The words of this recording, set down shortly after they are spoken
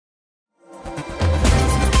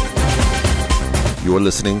You're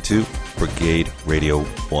listening to Brigade Radio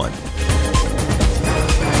 1.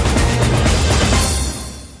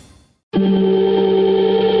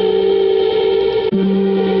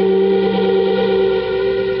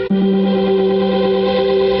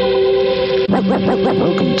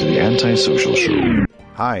 Welcome to the Antisocial Show.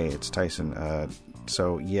 Hi, it's Tyson.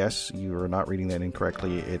 So yes, you are not reading that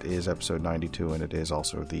incorrectly. It is episode 92, and it is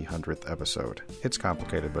also the 100th episode. It's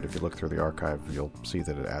complicated, but if you look through the archive, you'll see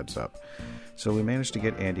that it adds up. So we managed to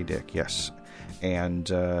get Andy Dick, yes. And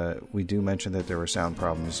we do mention that there were sound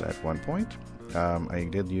problems at one point. I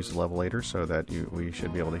did use the levelator so that we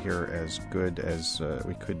should be able to hear as good as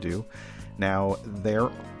we could do. Now, there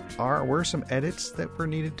were some edits that were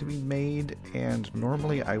needed to be made, and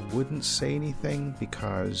normally I wouldn't say anything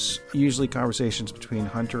because usually conversations between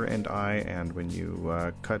Hunter and I, and when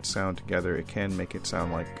you cut sound together, it can make it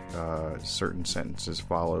sound like certain sentences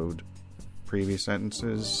followed previous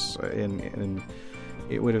sentences, and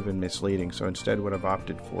it would have been misleading. So instead what I've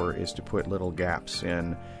opted for is to put little gaps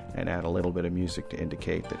in and add a little bit of music to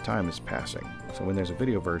indicate that time is passing. So when there's a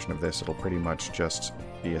video version of this, it'll pretty much just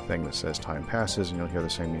be a thing that says time passes and you'll hear the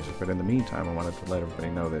same music. But in the meantime, I wanted to let everybody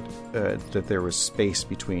know that there was space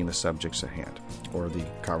between the subjects at hand, or the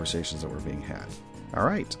conversations that were being had. All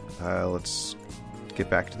right, let's get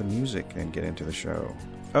back to the music and get into the show.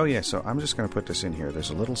 Oh yeah, so I'm just going to put this in here.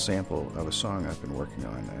 There's a little sample of a song I've been working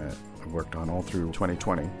on. I've worked on all through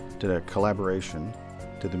 2020. Did a collaboration,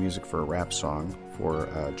 did the music for a rap song for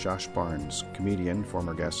Josh Barnes, comedian,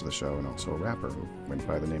 former guest of the show, and also a rapper who went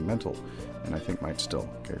by the name Mental, and I think might still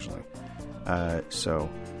occasionally. So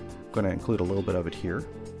I'm going to include a little bit of it here.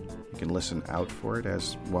 You can listen out for it,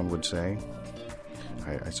 as one would say.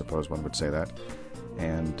 I suppose one would say that.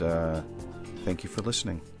 And thank you for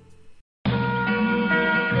listening.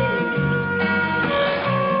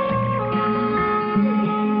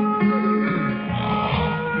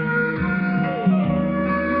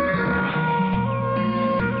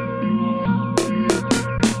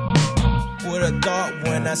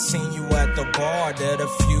 When I seen you at the bar, that a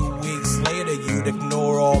few weeks later you'd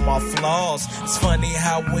ignore all my flaws. It's funny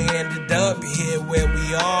how we ended up here where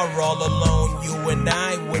we are, all alone, you and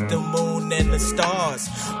I, with the moon and the stars,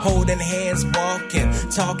 holding hands, walking,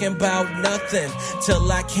 talking about nothing,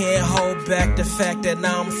 till I can't hold back the fact that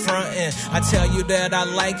I'm frontin'. I tell you that I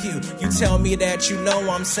like you, you tell me that you know.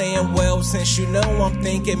 I'm saying, well, since you know, I'm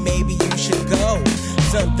thinking maybe you should go.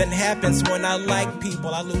 Something happens when I like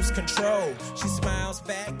people, I lose control. She smiles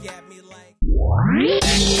back at me like they're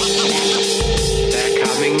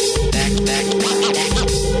coming, they're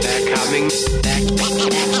coming,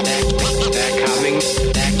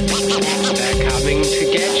 they're coming to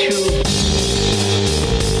get you.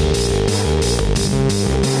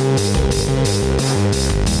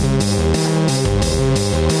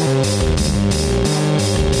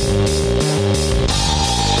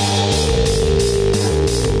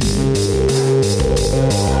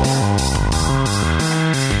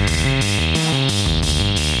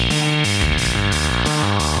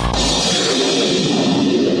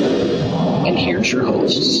 And here's your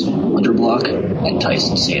hosts, Underblock and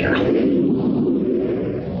Tyson Sater.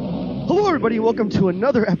 Hello, everybody. Welcome to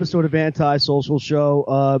another episode of Anti-Social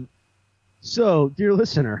Show. So, dear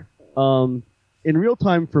listener, in real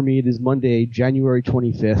time for me, it is Monday, January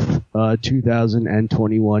 25th,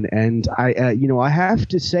 2021, and I have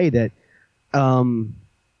to say that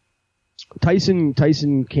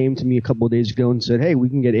Tyson came to me a couple of days ago and said, "Hey, we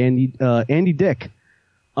can get Andy Dick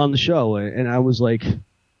on the show," and I was like,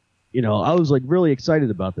 really excited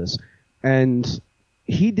about this, and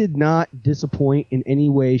he did not disappoint in any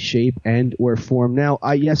way, shape, and or form. Now,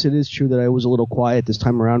 yes, it is true that I was a little quiet this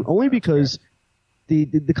time around, only because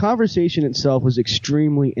the conversation itself was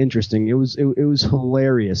extremely interesting. It was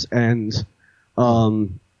hilarious, and to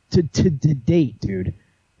date, dude,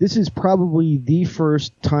 this is probably the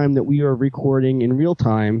first time that we are recording in real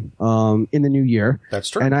time in the new year. That's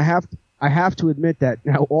true. And I have to admit that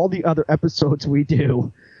now all the other episodes we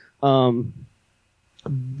do,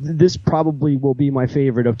 this probably will be my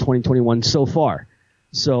favorite of 2021 so far.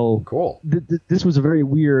 So cool. This was a very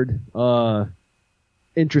weird,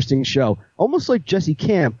 interesting show, almost like Jesse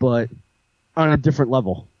Camp, but on a different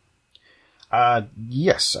level.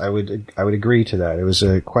 Yes, I would agree to that. It was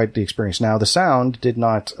quite the experience. Now, the sound did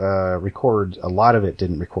not record. A lot of it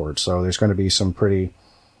didn't record, so there's going to be some probably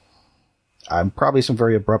some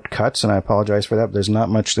very abrupt cuts, and I apologize for that. But there's not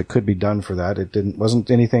much that could be done for that. Wasn't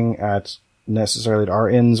anything at necessarily at our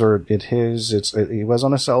ends or at his. It was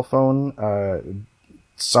on a cell phone.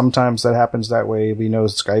 Sometimes that happens that way. We know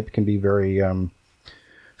Skype can be very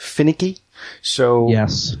finicky. So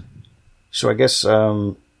yes. So I guess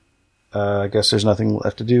I guess there's nothing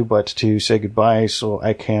left to do but to say goodbye so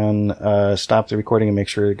I can stop the recording and make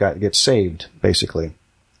sure it gets saved, basically.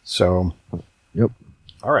 So, Yep.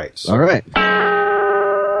 all right. So, All right.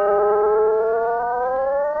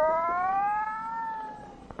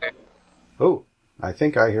 Oh, I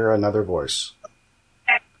think I hear another voice.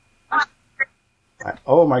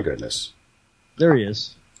 Oh my goodness. There he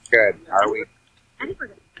is. Good. Are we?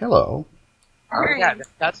 Hello. Oh, yeah,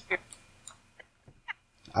 that's good.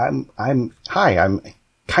 I'm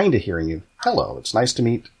kind of hearing you. Hello. It's nice to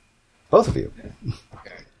meet both of you.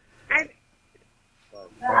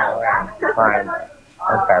 Fine.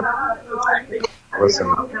 Okay. Listen.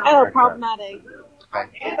 Oh, problematic.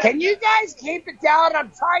 Can you guys keep it down?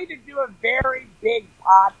 I'm trying to do a very big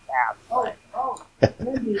podcast.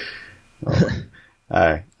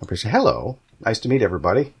 I appreciate. Hello. Nice to meet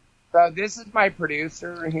everybody. So this is my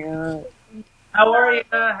producer here, How are you?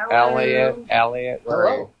 Elliot. Elliot, where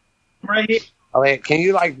are you? Right here. Elliot, can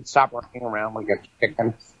you stop running around like a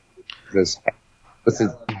chicken? This is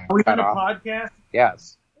Are we cut on a off. podcast?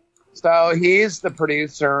 Yes. So he's the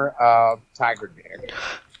producer of Tiger Dick.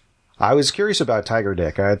 I was curious about Tiger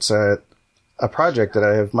Dick. It's a project that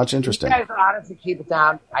I have much interest You in. guys honestly keep it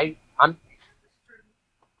down. I'm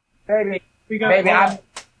maybe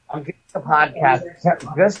I'm getting the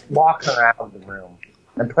podcast. Just walk around the room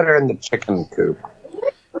and put her in the chicken coop.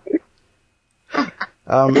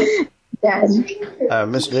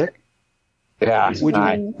 Miss Dick? Yeah. Would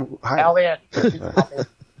Hi. you, hi. Elliot.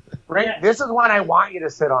 This is when I want you to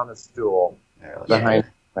sit on a stool behind.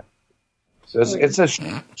 It's a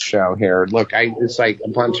show here. Look, it's like a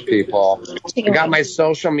bunch of people. I got my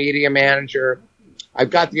social media manager. I've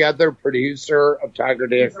got the other producer of Tiger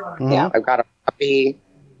Dick. Yeah. I've got a puppy.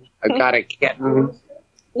 I've got a kitten.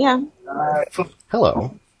 Yeah.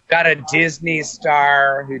 Hello. Got a Disney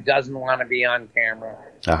star who doesn't want to be on camera.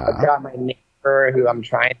 I've got my neighbor who I'm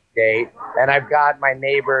trying to date. And I've got my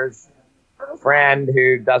neighbor's friend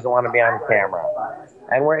who doesn't want to be on camera.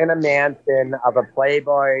 And we're in a mansion of a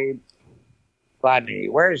Playboy bunny.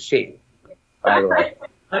 Where is she? By the way.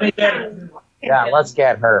 Let me get it. Yeah, let's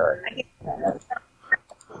get her.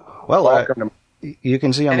 Well, Welcome you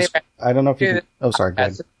can see on the. Anyway, I don't know if you. Can, oh, sorry. Go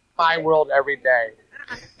ahead. That's my world every day.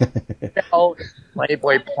 Oh,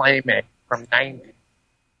 Playboy Playmate from 90.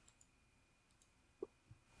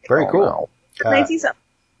 Very cool.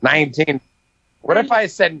 19. What if I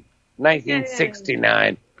said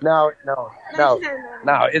 1969? No.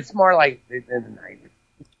 It's more like in the 90s.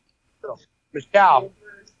 Michelle.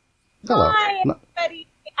 Hello. Hi, everybody.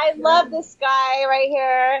 I love this guy right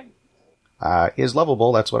here. Is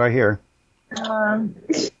lovable. That's what I hear. Is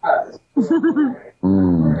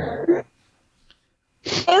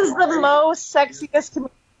the most sexiest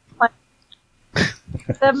comedian.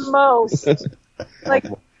 The most. Like,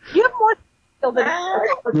 you have more skill than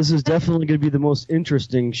This is definitely going to be the most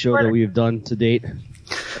interesting show that we have done to date.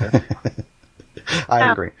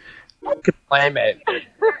 I agree. Playmate.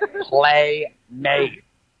 Playmate.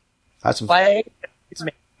 That's Play.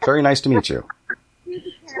 very nice to meet you.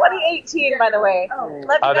 2018, by the way.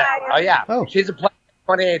 Oh, yeah. Oh. She's a Playmate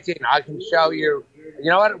 2018. I can show you. You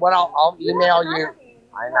know what? I'll email you.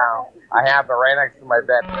 I know. I have it right next to my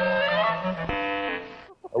bed. I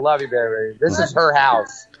love you, baby. This is her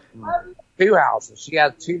house. 2 houses. She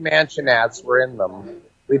has 2 mansionettes. We're in them.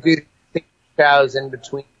 We do 6 shows in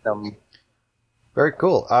between them. Very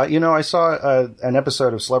cool. I saw an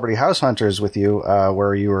episode of Celebrity House Hunters with you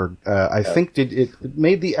where you were. I think it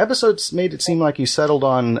made it seem like you settled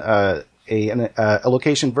on a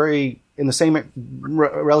location very in the same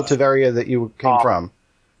relative area that you came from.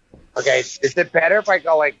 Okay, is it better if I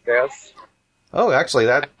go like this? Oh, actually,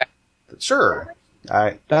 sure.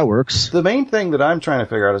 That works. The main thing that I'm trying to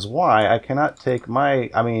figure out is why I cannot take I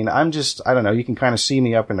don't know, you can kind of see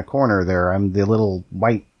me up in the corner there. I'm the little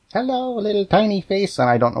white, hello, little tiny face, and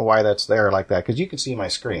I don't know why that's there like that, because you can see my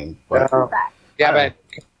screen. But, but can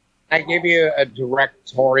I give you a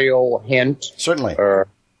directorial hint? Certainly. Or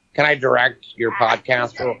can I direct your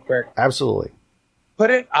podcast real quick? Absolutely. Put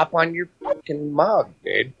it up on your fucking mug,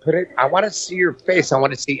 dude. I want to see your face. I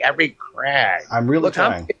want to see every crack. I'm really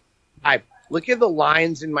trying. Look at the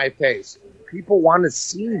lines in my face. People want to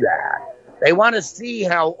see that. They want to see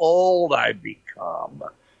how old I've become.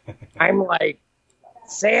 I'm like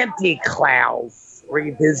Santa Claus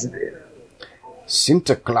revisited.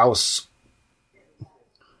 Santa Claus.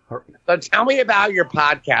 So tell me about your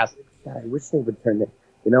podcast. God, I wish they would turn it.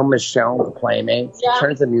 You know, Michelle, the Playmate,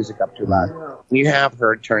 turns the music up too loud. You have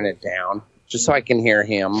her turn it down just so I can hear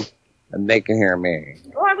him and they can hear me.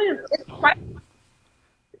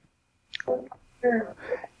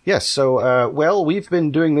 Yes, so, well, we've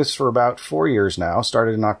been doing this for about 4 years now,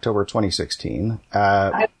 started in October 2016.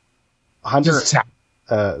 Hunter,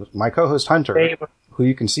 my co-host Hunter, who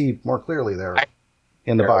you can see more clearly there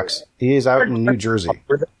in the box, he is out in New Jersey.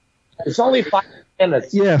 It's only 5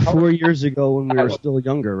 minutes. Yeah, 4 years ago when we were still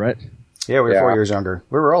younger, right? Yeah, we were 4 years younger.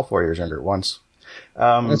 We were all 4 years younger once.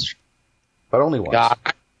 But only once. God,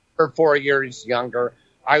 for 4 years younger.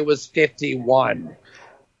 I was 51.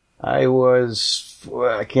 I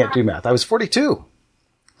can't do math. I was 42.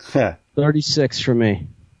 36 for me.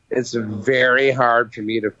 It's very hard for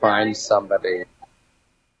me to find somebody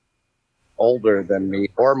older than me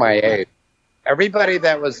or my age. Everybody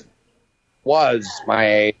that was my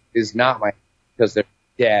age is not my age because they're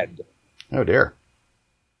dead. Oh, dear.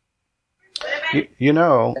 You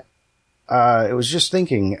know, I was just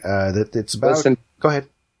thinking that it's about... Listen. Go ahead.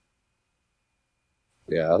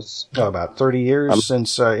 Yes. Oh, about 30 years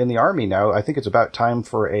since in the Army now. I think it's about time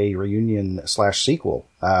for a reunion/sequel.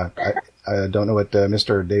 I don't know what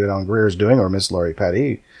Mr. David Allen Greer is doing or Miss Lori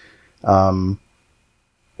Petty. Did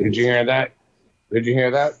you hear that?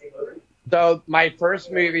 So my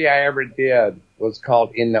first movie I ever did was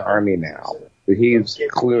called In the Army Now. He's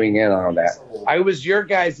cluing in on that. I was your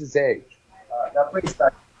guys' age. Let me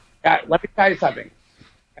tell you something.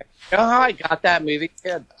 You know how I got that movie,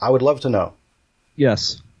 kid? I would love to know.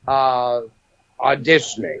 Yes.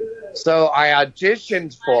 Auditioning. So I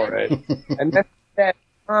auditioned for it, and then said,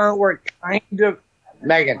 we're kind of...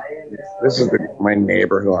 Megan, this is my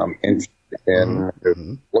neighbor who I'm interested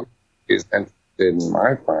in. Look, he's interested in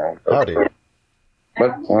my friend. Howdy.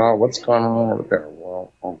 But, what's going on over there?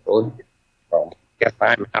 Well, guess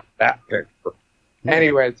I'm out of that picture.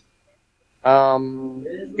 Anyways,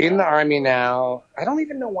 in the Army Now, I don't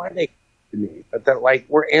even know why they came to me, but that, like,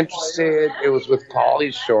 we're interested. It was with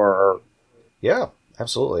Pauly Shore. Yeah,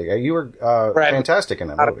 absolutely. You were fantastic in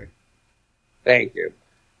that movie. Thank you.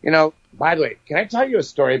 You know, by the way, can I tell you a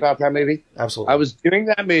story about that movie? Absolutely. I was doing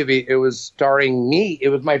that movie. It was starring me. It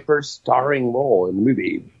was my first starring role in the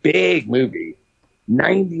movie. Big movie.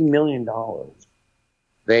 $90 million.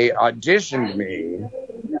 They auditioned me.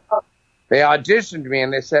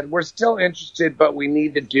 And they said, we're still interested, but we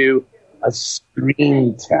need to do a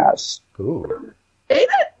screen test. Ooh. They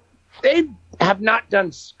have not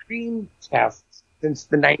done screen tests since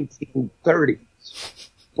the 1930s,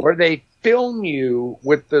 where they film you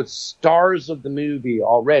with the stars of the movie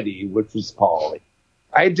already, which was Pauly.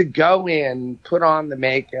 I had to go in, put on the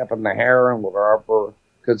makeup and the hair and whatever,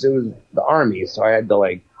 because it was the Army, so I had to,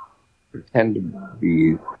 like, pretend to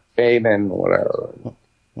be famous or whatever.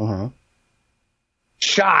 Uh-huh.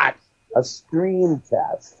 Shot a screen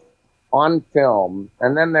test on film,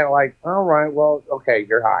 and then they're like, all right, well, okay,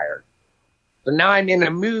 you're hired. So now I'm in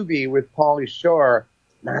a movie with Pauly Shore,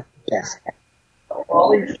 not the best actor.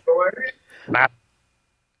 Pauly Shore?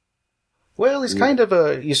 Well, he's kind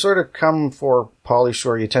of you sort of come for Pauly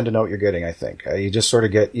Shore, you tend to know what you're getting, I think. You just sort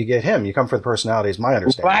of get him. You come for the personality, is my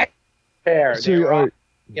understanding. Right there. So they were offering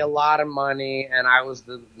me a lot of money, and I was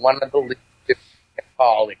one of the leads in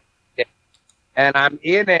Pauly. And I'm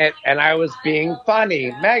in it, and I was being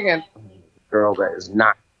funny. Megan, the girl that is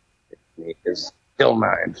not me, is still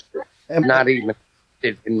not interested. Not even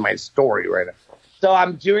in my story right now. So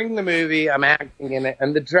I'm doing the movie, I'm acting in it,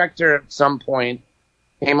 and the director at some point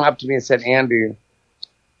came up to me and said, Andy,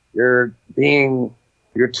 you're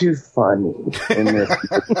too funny in this.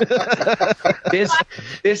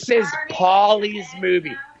 This is Pauly's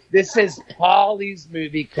movie. This is Pauly's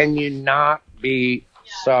movie. Can you not be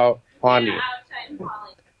so funny?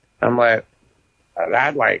 I'm like,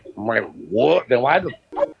 what? Then why the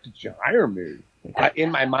fuck did you hire me?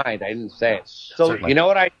 In my mind, I didn't say it. So Certainly. you know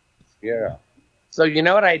what So you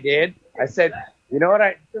know what I did? I said, you know what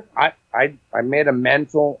I made a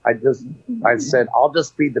mental. I said, I'll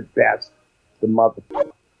just be the best, the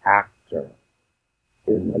motherfucking actor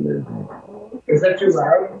in the movie. Is that too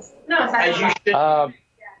loud? No, it's As you should.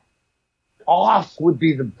 Off would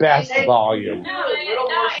be the best volume.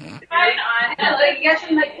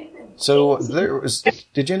 So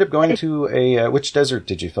did you end up going to which desert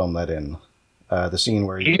did you film that in? The scene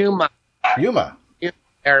where Yuma,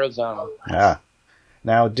 Arizona. Ah.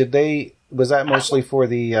 Now, was that mostly for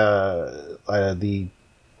the I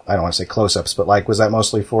don't want to say close-ups, but like, was that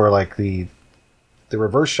mostly for like the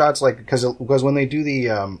reverse shots? Like, because when they do the,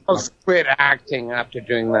 I quit acting after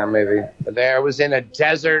doing that movie. I was in a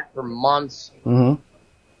desert for months.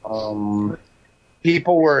 Mm-hmm.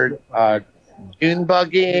 People were, dune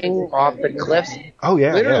buggying off the cliffs. Oh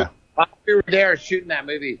yeah. Literally, Yeah. while we were there shooting that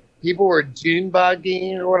movie, people were dune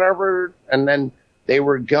buggying or whatever, and then they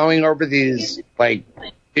were going over these like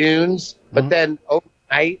dunes, but then over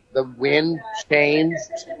night the wind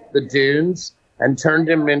changed the dunes and turned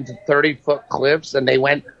them into 30-foot cliffs, and they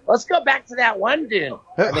went, let's go back to that one dune.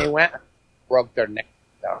 And they went, broke their neck.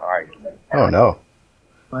 Oh, no.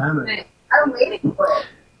 I'm waiting for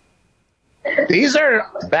it. These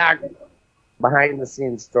are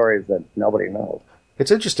behind-the-scenes stories that nobody knows. It's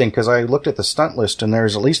interesting because I looked at the stunt list, and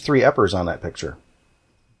there's at least 3 Eppers on that picture.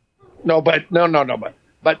 No,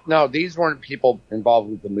 these weren't people involved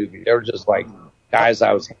with the movie. They were just like guys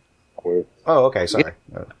I was with. Oh, okay, sorry.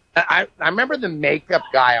 I remember the makeup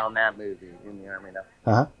guy on that movie in the Army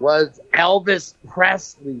now was Elvis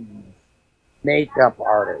Presley's makeup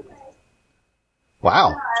artist.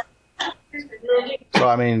 Wow. So,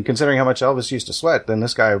 I mean, considering how much Elvis used to sweat, then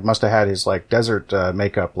this guy must have had his, like, desert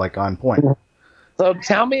makeup, like, on point. So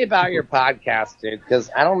tell me about your podcast, dude, because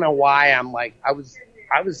I don't know why I'm like, I was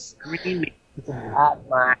screaming at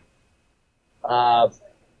my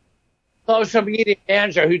social media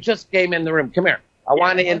manager who just came in the room. Come here. I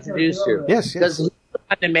want to introduce you. Yes. Because he's the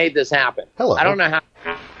one that made this happen. Hello. I don't know how.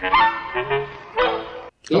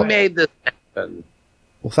 He made this happen.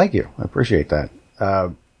 Well, thank you. I appreciate that.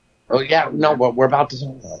 Oh, yeah. No, but we're about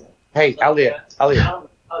to. Hey, Elliot.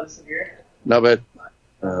 No, but.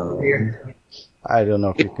 I don't know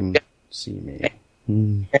if you can see me.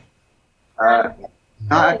 Not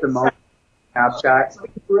at the moment. Snapchat.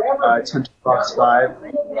 $10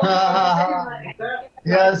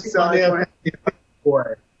 Yes, for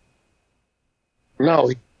it.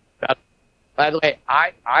 No. By the way,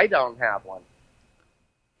 I don't have one.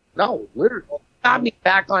 No, literally. Got me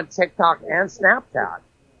back on TikTok and Snapchat.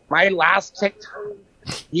 My last TikTok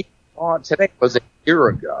today was a year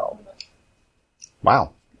ago.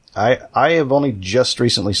 Wow. I have only just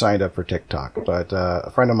recently signed up for TikTok, but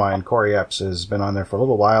a friend of mine, Corey Epps, has been on there for a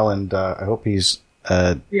little while, and I hope he's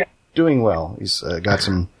doing well. He's got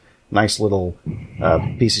some nice little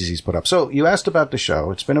pieces he's put up. So you asked about the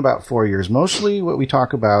show. It's been about 4 years. Mostly what we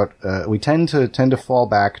talk about, we tend to fall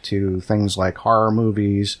back to things like horror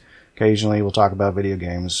movies. Occasionally we'll talk about video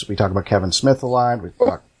games. We talk about Kevin Smith a lot.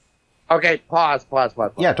 Okay, pause.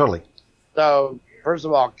 Yeah, totally. So, first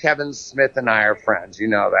of all, Kevin Smith and I are friends. You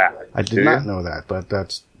know that. I did not know that, but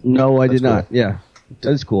that's... No, I did cool. not. Yeah,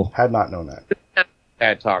 that's cool. Had not known that.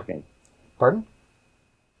 Guy talking. Pardon?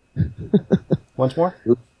 Once more?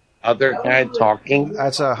 Other guy talking?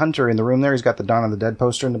 That's Hunter in the room there. He's got the Dawn of the Dead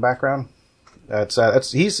poster in the background.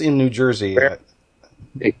 That's he's in New Jersey.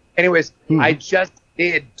 Anyways, I just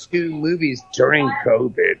did 2 movies during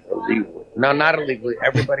COVID illegally. No, not illegally.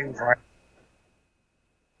 Everybody was right.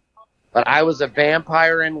 But I was a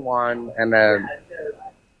vampire in one and a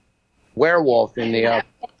werewolf in the other.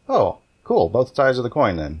 Oh, cool. Both sides of the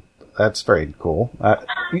coin, then. That's very cool.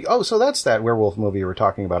 So that's that werewolf movie you were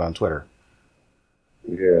talking about on Twitter.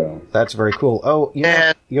 Yeah. That's very cool. Oh,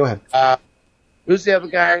 yeah. Go ahead. Who's the other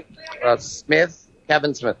guy? Smith?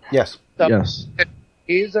 Kevin Smith. Yes. So, yes.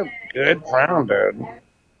 He's a good brown dude.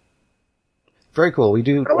 Very cool. We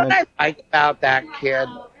do. You know what I like about that kid?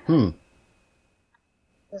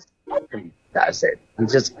 Does it. He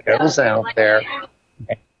just goes out there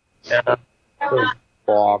and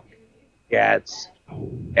walk, gets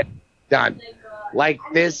it done. Like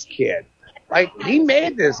this kid. Like, he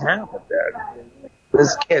made this happen, dude.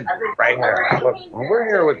 This kid right here. Look, we're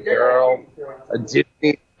here with Girl, a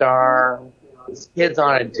Disney star. This kid's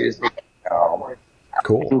on a Disney show.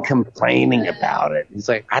 Cool. And complaining about it. He's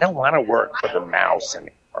like, I don't want to work for the mouse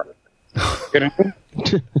anymore.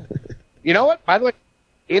 You know what? By the way,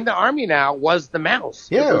 in the Army now was the mouse.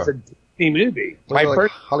 Yeah. It was a Disney movie. My like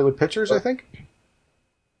first Hollywood Pictures, I think.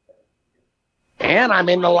 And I'm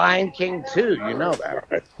in The Lion King 2. You know that,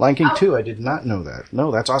 right? Lion King 2, I did not know that. No,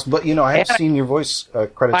 that's awesome. But, I have seen your voice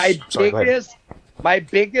credits. My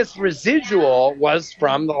biggest residual was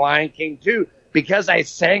from The Lion King 2 because I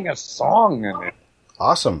sang a song in it.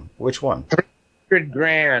 Awesome. Which one?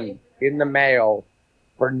 $300,000 in the mail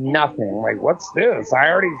for nothing. Like, what's this? I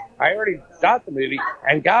already shot the movie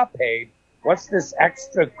and got paid. What's this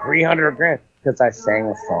extra $300,000? Because I sang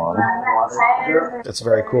a song. That's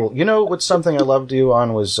very cool. You know what's something I loved you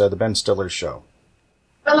on was the Ben Stiller show.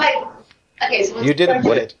 But okay, so you did a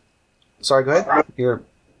bit. Sorry, go ahead. Your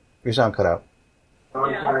sound cut out.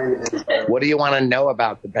 What do you want to know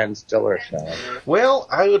about the Ben Stiller show? Well,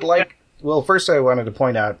 I would like... Well, first I wanted to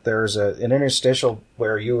point out there's an interstitial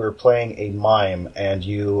where you were playing a mime and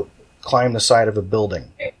you climb the side of a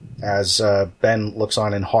building as Ben looks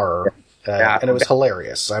on in horror. And it was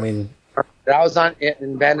hilarious. I mean... That was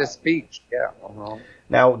in Venice Beach, yeah. Uh-huh.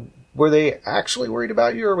 Now, were they actually worried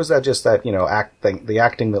about you, or was that just that, the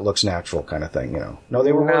acting that looks natural kind of thing, No,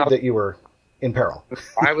 they were worried that you were in peril.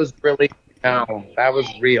 I was really No, that was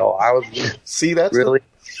real. I was See, that's really.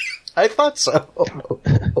 I thought so.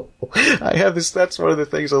 I have this. That's one of the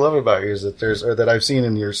things I love about you is that or that I've seen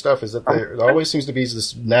in your stuff is that there always seems to be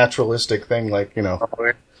this naturalistic thing, like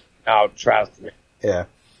Oh, trust me. Yeah.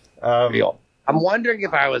 Real. I'm wondering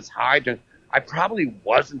if I was high. I probably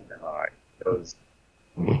wasn't high.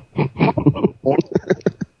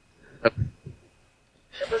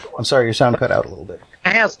 I'm sorry, your sound cut out a little bit.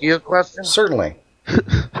 Can I ask you a question? Certainly.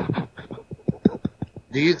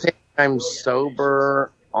 Do you think I'm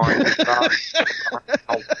sober on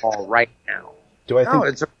alcohol right now? Do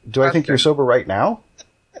I think you're sober right now?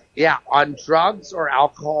 Yeah, on drugs or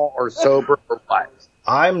alcohol or sober or what?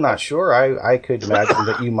 I'm not sure. I could imagine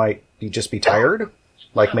that you might just be tired,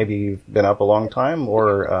 like maybe you've been up a long time,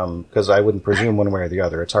 or because I wouldn't presume one way or the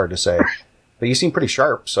other. It's hard to say. But you seem pretty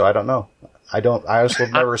sharp, so I don't know. I also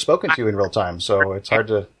have never spoken to you in real time, so it's hard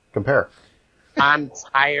to compare. I'm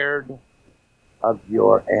tired of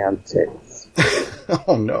your antics.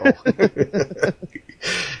 Oh, no.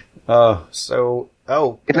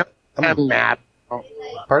 I'm mad.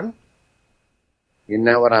 Pardon? You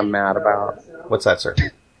know what I'm mad about? What's that, sir?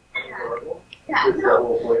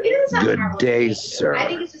 Good day,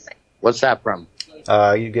 sir. What's that from?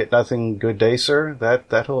 You get nothing. Good day, sir.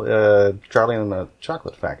 That whole Charlie and the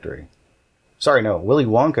Chocolate Factory. Sorry, no, Willy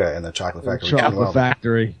Wonka and the Chocolate Factory. Chocolate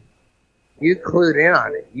Factory. You clued in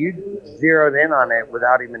on it. You zeroed in on it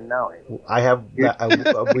without even knowing. I have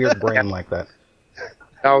a weird brain like that.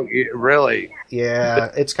 Oh, really?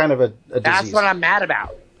 Yeah, it's kind of a disease. That's what I'm mad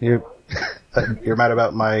about. You're mad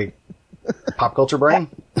about my pop culture brain?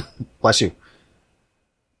 Bless you.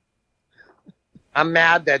 I'm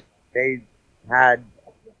mad that they had,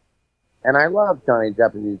 and I love Johnny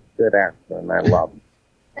Depp, and he's a good actor, and I love him.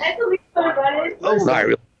 Oh,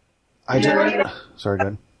 sorry. Sorry, go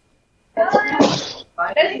ahead.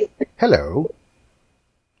 Hello.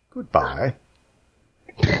 Goodbye.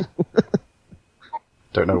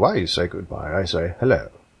 Don't know why you say goodbye. I say hello.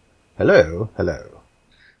 Hello. Hello.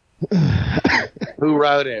 Who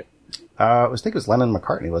wrote it? I think it was Lennon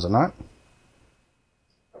McCartney, was it not?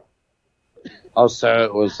 Oh, so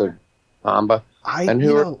it was a combo. A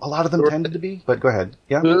lot of them tended to be, but go ahead.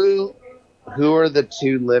 Yeah. Who are the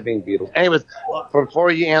two living Beatles? Anyways,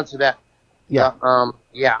 before you answer that, yeah, I'm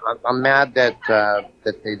mad that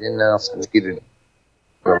they didn't ask me to.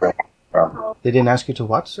 They didn't ask you to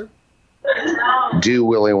what, sir? Do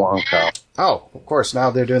Willy Wonka. Oh, of course.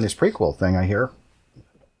 Now they're doing this prequel thing, I hear.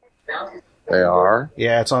 They are?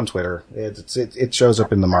 Yeah, it's on Twitter. It shows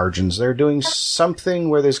up in the margins. They're doing something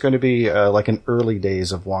where there's going to be like an early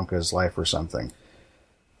days of Wonka's life or something.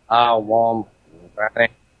 Well,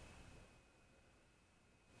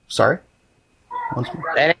 sorry?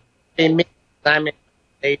 That ain't me. I'm in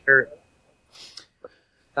later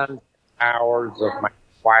some hours of my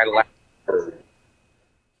twilight.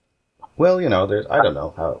 Well, I don't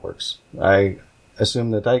know how it works. I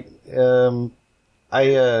assume that I'm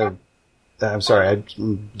sorry,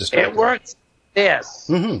 I'm distracted. It works like this.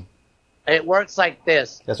 Mm-hmm. It works like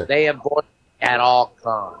this. Yes, sir. They avoid it at all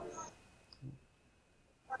costs.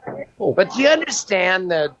 Oh. But do you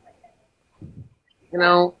understand that,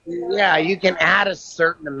 you can add a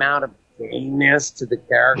certain amount of gayness to the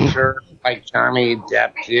character, like Johnny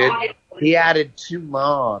Depp did. He added too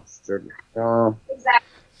much. Yeah,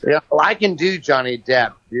 well, I can do Johnny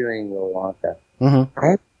Depp doing Willy Wonka. Mm-hmm.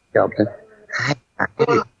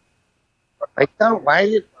 I don't like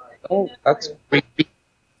it. Oh, that's creepy.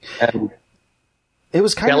 And it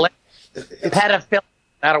was kind of pedophilic.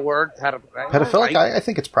 Not a word. Pedophilic. I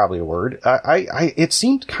think it's probably a word. It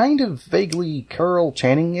seemed kind of vaguely Carol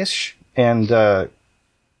Channing-ish, and it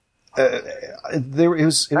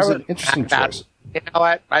was an interesting choice. You know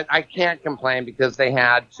what? I can't complain because they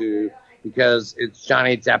had to, because it's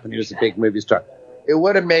Johnny Depp and he was a big movie star. It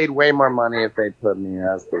would have made way more money if they put me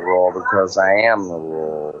as the role because I am the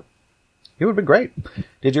role. It would have been great.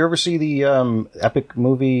 Did you ever see the epic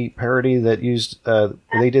movie parody that used?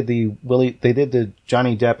 They did the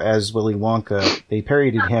Johnny Depp as Willy Wonka. They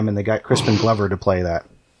parodied him, and they got Crispin Glover to play that.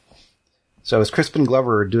 So it's Crispin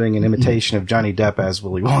Glover doing an imitation of Johnny Depp as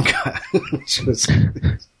Willy Wonka, which was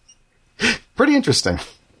pretty interesting.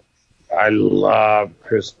 I love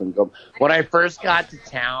Crispin Glover. When I first got to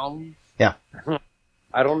town, yeah.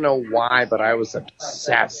 I don't know why, but I was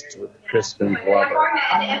obsessed with Crispin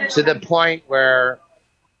Glover to the point where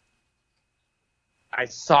I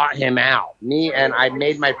sought him out. I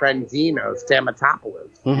made my friend Dino Stamatopoulos.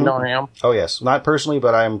 Mm-hmm. You know him? Oh, yes. Not personally,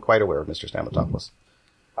 but I am quite aware of Mr. Stamatopoulos.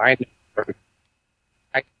 I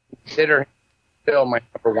consider him still my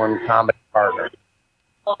number one comedy partner.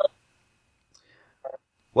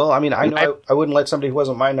 Well, I mean, I know I wouldn't let somebody who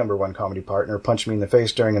wasn't my number one comedy partner punch me in the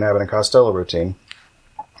face during an Abbott and Costello routine.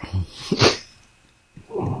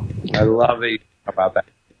 I love it about that.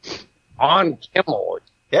 On Kimmel.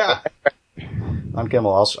 Yeah. On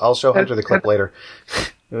Kimmel. I'll show Hunter the clip later.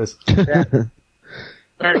 It was.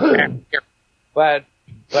 But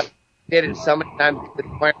did it so many times to the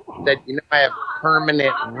point that, I have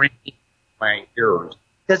permanent ringing in my ears.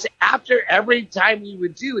 Because after every time he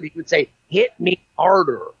would do it, he would say, "Hit me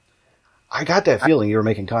harder." I got that feeling you were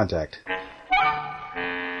making contact.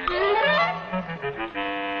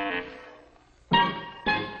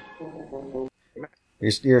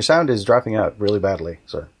 Your sound is dropping out really badly,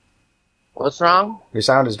 sir. What's wrong? Your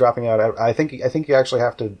sound is dropping out. I think you actually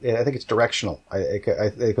have to. I think it's directional.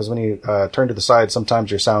 Because when you turn to the side,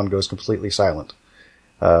 sometimes your sound goes completely silent.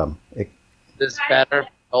 This better?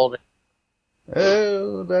 Hold it.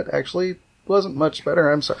 That actually wasn't much better.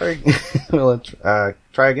 I'm sorry. Well, let's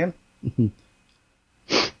try again.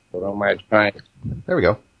 What am I trying? There we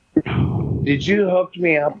go. Did you hook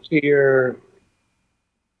me up to your?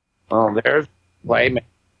 Oh, there's Playman.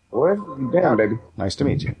 Where have you been, baby? Nice to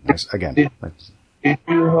meet you. Nice again. Did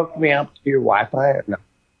you hook me up to your Wi-Fi? No.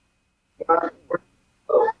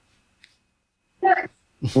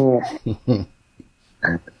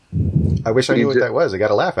 I wish I knew what that was. I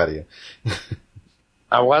got a laugh out of you.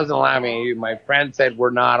 I wasn't laughing at you. My friend said we're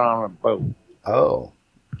not on a boat. Oh.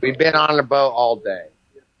 We've been on a boat all day.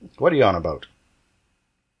 What are you on a boat?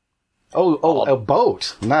 Oh, a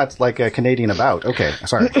boat. Not like a Canadian about. Okay,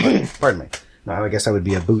 sorry. Pardon me. No, I guess that would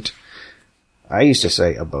be a boot. I used to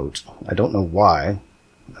say a boat. I don't know why.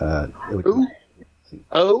 And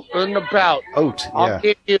about. Oat,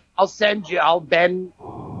 yeah. I'll send you, I'll Ben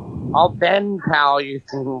pal you.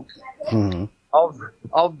 Mm-hmm.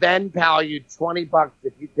 I'll Ben pal you $20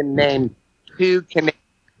 if you can name 2 Canadians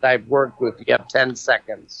I've worked with. You have 10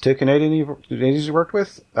 seconds. 2 Canadians you worked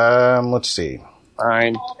with? Let's see.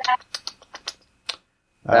 9,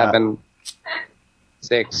 7,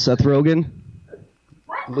 6. Seth Rogen.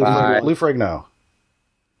 Lou Ferrigno.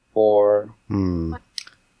 4.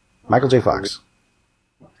 Michael J. Fox.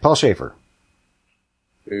 Paul Schaefer.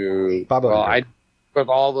 2. Bob Well, Odenkirk. I with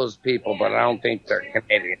all those people, but I don't think they're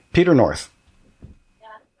Canadian. Peter North.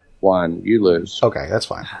 1. You lose. Okay, that's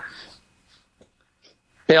fine.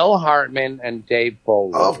 Phil Hartman and Dave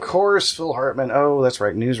Foley. Of course, Phil Hartman. Oh, that's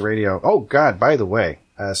right. News Radio. Oh, God, by the way,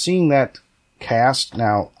 seeing that cast,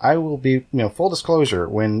 now, I will be, full disclosure,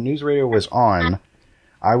 when News Radio was on,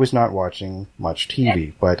 I was not watching much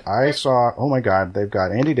TV, but I saw, oh my God, they've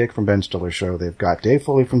got Andy Dick from Ben Stiller's show, they've got Dave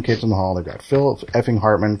Foley from Kids in the Hall, they've got Phil effing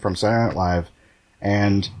Hartman from Saturday Night Live,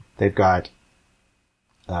 and they've got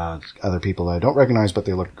other people that I don't recognize, but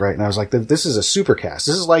they look great. And I was like, this is a super cast.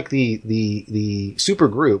 This is like the super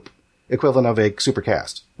group equivalent of a super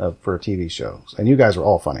cast for a TV show. And you guys are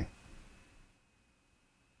all funny.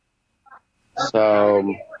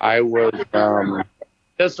 So I was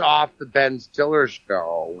just off the Ben Stiller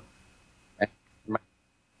show.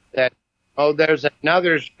 That there's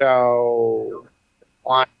another show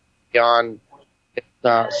on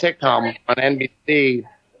sitcom on NBC,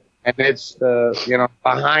 and it's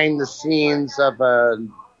behind the scenes of a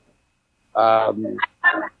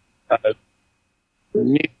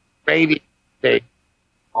news radio station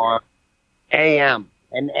on AM.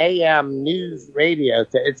 An AM news radio.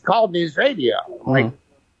 It's called News Radio. Like,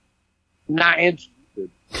 not interested.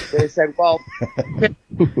 They said, well,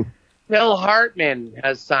 Phil Hartman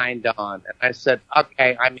has signed on. And I said,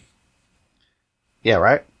 okay, Yeah,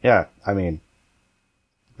 right? Yeah, I mean,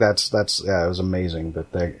 it was amazing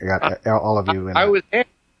that they got all of you in. I was in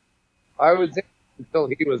until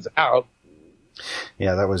he was out.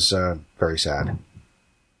 Yeah, that was very sad.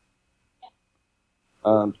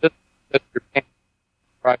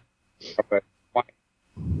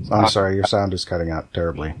 I'm sorry, your sound is cutting out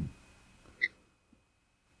terribly.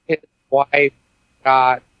 His wife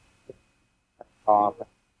got off.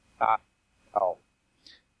 Ah,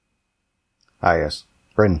 yes.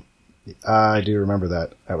 Bryn. I do remember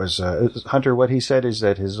that. That was Hunter. What he said is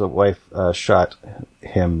that his wife shot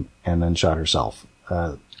him and then shot herself.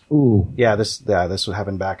 Ooh. Yeah, this would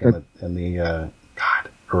happen back in the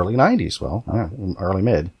early 90s. Well, early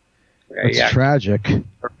mid. It's tragic.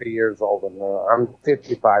 30 years old, and I'm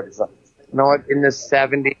 55. So, you know what? In the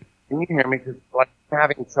 70s, can you hear me? Because I'm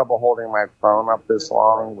having trouble holding my phone up this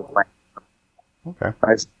long with my. Okay.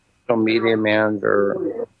 My social media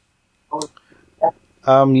manager.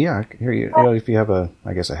 Yeah, I can hear you. If you have a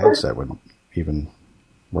headset would even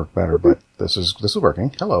work better. But this is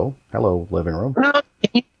working. Hello, living room. No,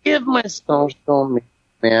 can you give my social media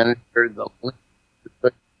manager the link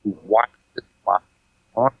to watch this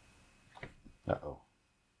on?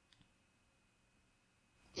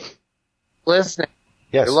 listening.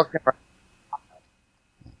 Yes. You're looking for.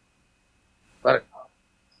 But.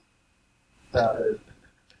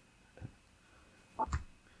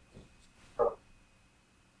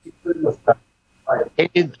 Can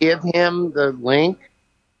you give him the link?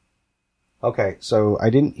 Okay, so I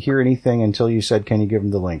didn't hear anything until you said, can you give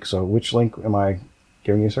him the link? So which link am I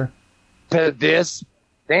giving you, sir? To this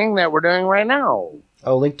thing that we're doing right now.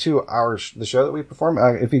 Oh, link to the show that we perform.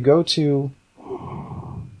 If you go to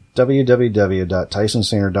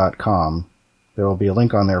www.tysonsinger.com, there will be a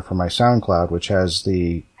link on there for my SoundCloud, which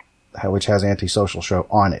has Antisocial Show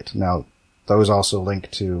on it. Now, those also link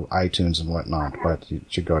to iTunes and whatnot, but you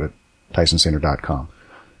should go to tysonsinger.com.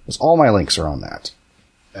 Because all my links are on that.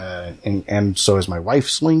 And so is my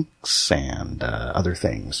wife's links and other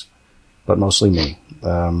things. But mostly me.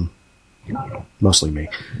 Mostly me.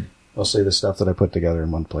 Mostly the stuff that I put together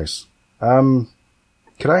in one place.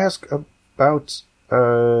 Could I ask about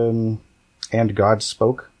And God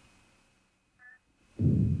Spoke?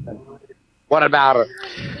 What about it?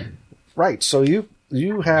 Right, so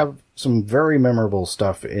you have some very memorable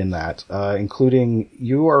stuff in that, including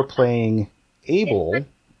you are playing Abel,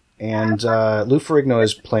 and Lou Ferrigno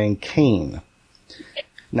is playing Cain.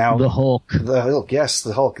 Now, the Hulk. Yes,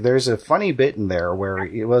 the Hulk. There's a funny bit in there where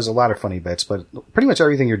it was a lot of funny bits, but pretty much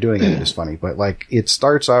everything you're doing in it is funny. But like, it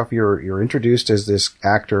starts off, you're introduced as this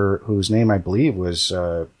actor whose name I believe was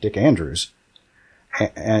Dick Andrews.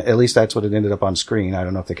 At least that's what it ended up on screen. I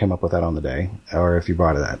don't know if they came up with that on the day or if you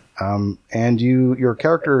brought it that. And your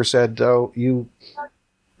character said, you're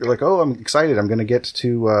like, oh, I'm excited. I'm going to get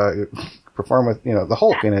to perform with the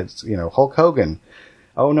Hulk, and it's Hulk Hogan.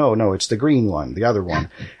 Oh, no, it's the green one, the other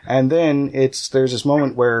one. And then there's this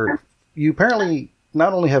moment where you apparently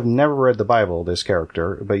not only have never read the Bible, this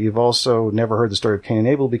character, but you've also never heard the story of Cain and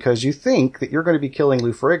Abel because you think that you're going to be killing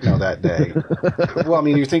Lou Ferrigno that day. Well, I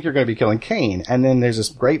mean, you think you're going to be killing Cain. And then there's this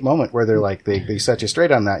great moment where they're like, they set you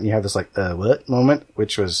straight on that, and you have this like, what moment,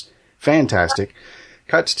 which was fantastic.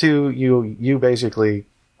 Cuts to you basically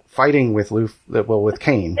fighting with with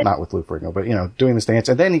Cain, not with Lou Ferrigno, but, doing this dance.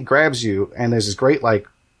 And then he grabs you, and there's this great, like,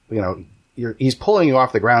 he's pulling you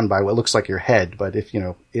off the ground by what looks like your head. But if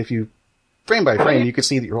you frame by frame, you could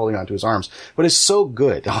see that you're holding onto his arms. But it's so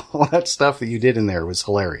good. All that stuff that you did in there was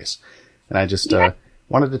hilarious. And I just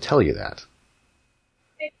wanted to tell you that.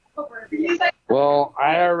 Well,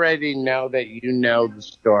 I already know that you know the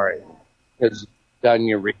story because you've done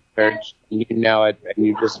your research. You know it, and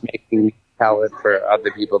you're just making me tell it for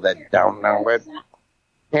other people that don't know it.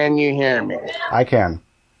 Can you hear me? I can.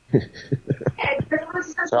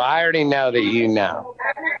 So I already know that you know.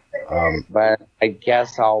 But I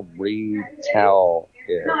guess I'll retell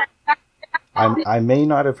it. I may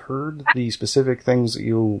not have heard the specific things that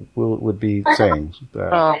you would be saying.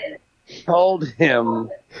 Told him,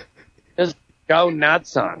 just go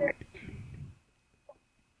nuts on me.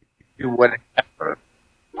 Do whatever.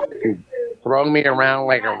 Throw me around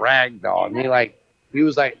like a rag doll. And he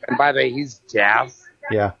was like, and by the way, he's deaf.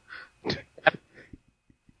 Yeah.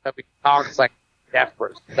 So he talks like a deaf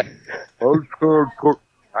person. Like,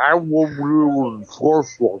 I will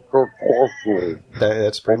reinforce you.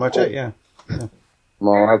 That's pretty much it, yeah.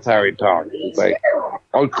 Well, that's how he talks. He's like,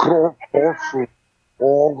 I can't force you.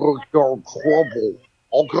 I'll get trouble.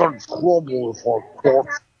 I'll get trouble if I force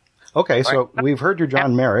you. Okay, so we've heard your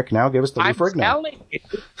John Merrick. Now give us the Lou Ferrigno.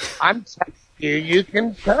 I'm telling you, you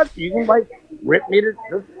can touch. You can, like, rip me to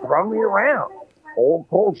just throw me around. I'll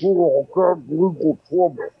touch you. I'll get legal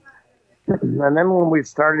trouble. And then when we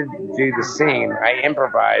started to do the scene, I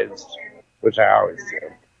improvised, which I always do,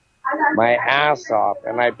 my ass off,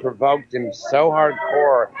 and I provoked him so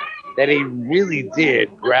hardcore that he really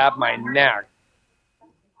did grab my neck.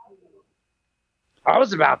 I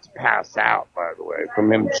was about to pass out, by the way,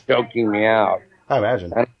 from him choking me out. I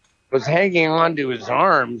imagine. And I was hanging on to his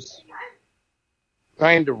arms,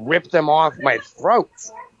 trying to rip them off my throat.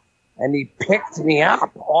 And he picked me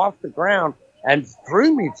up off the ground and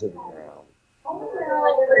threw me to the ground.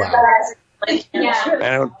 Wow. And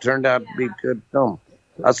it turned out to be a good film.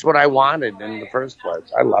 That's what I wanted in the first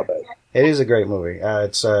place. I love it. It is a great movie.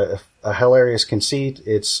 It's a hilarious conceit.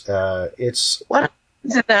 It's what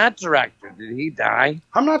did that director? Did he die?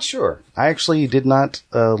 I'm not sure. I actually did not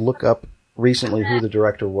look up recently who the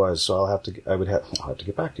director was, so I'll have to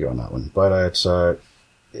get back to you on that one. But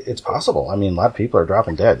it's possible. I mean, a lot of people are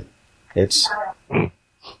dropping dead. You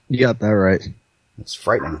got that right. It's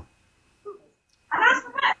frightening.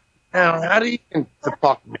 Now, how do you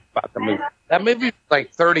talk to me about the movie? That movie was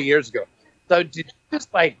like 30 years ago. So did you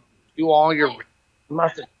just like do all your? You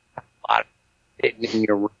must have a lot of sitting in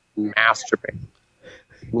your room masturbating,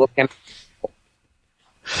 looking.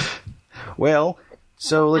 Well,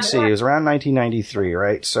 so let's see. It was around 1993,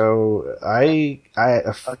 right? So I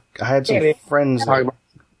had some friends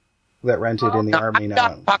that rented in the Army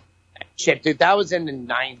now. Shit, dude, that was in the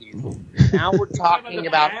 90s. Now we're talking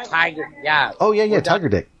about Tiger. Yeah. Oh, yeah, Tiger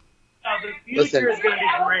Dick. The future is going to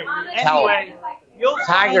be great. Tell Anyway, you'll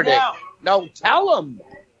Tiger find Dick. out. No, tell him.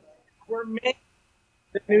 We're making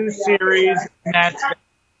the new series, and that's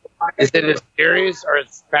Is it a series or a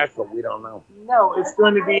special? We don't know. no, it's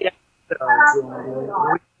going to be episodes.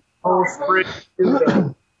 Whole spring,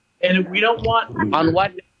 and we don't want On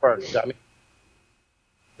what network? I mean,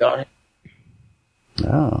 don't.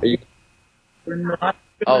 Oh. we're not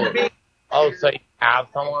Oh, going to be. oh, so you have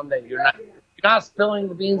someone that you're not spilling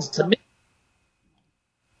the beans to me.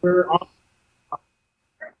 We're on.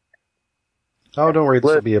 Oh, don't worry.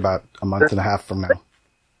 This will be about a month and a half from now.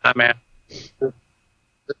 I mean, the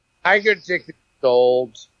Tiger Dick is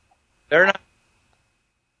sold. They're not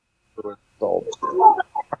sold.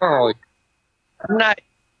 Oh, I'm not.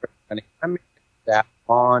 I mean, that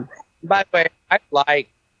on. By the way, I like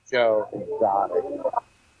Joe Exotic.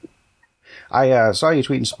 I saw you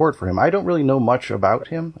tweeting support for him. I don't really know much about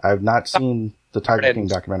him. I've not seen the Tiger King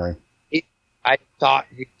documentary. I thought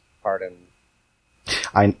he pardoned.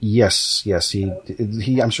 Yes.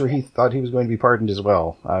 He. I'm sure he thought he was going to be pardoned as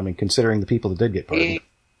well. I mean, considering the people that did get pardoned.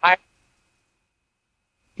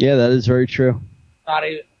 Yeah, that is very true.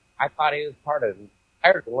 I thought he was pardoned. I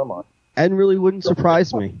heard the limo. And really wouldn't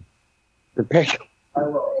surprise me. The picture.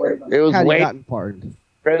 It was Had he way gotten pardoned.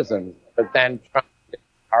 prison, but then Trump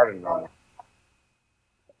pardoned him.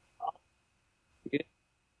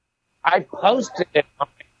 I posted it.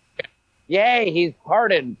 Yay, he's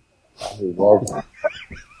pardoned.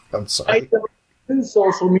 I'm sorry.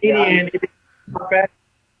 Social media and it is perfect.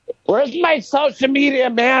 Where's my social media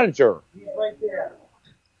manager? He's right there.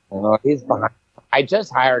 Oh, he's behind. I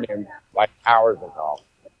just hired him like hours ago.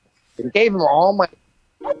 And gave him all my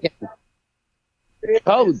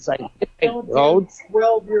codes. I codes.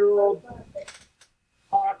 12-year-old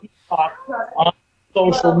hockey talk on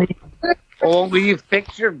social media. Oh, will you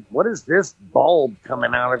fix your? What is this bulb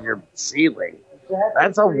coming out of your ceiling?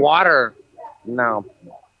 That's a water. No,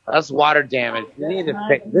 that's water damage. You need to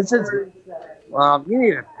fix. This is. Well, you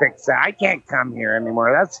need to fix that. I can't come here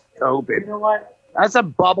anymore. That's COVID. You know what? That's a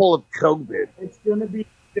bubble of COVID. It's going to be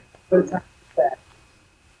by the time it's back.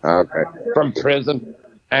 Okay. From prison.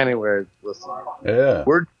 Anyways, listen. Yeah.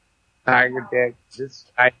 We're Tiger Dick. This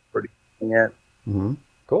guy's pretty it. Mm-hmm.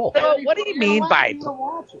 Cool. So what do you mean by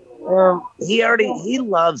he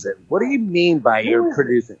loves it. What do you mean by you're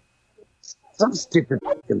producing some stupid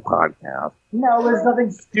fucking podcast? No, there's nothing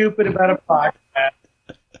stupid about a podcast.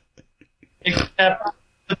 Except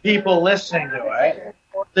the people listening to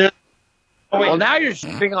it. Well, now you're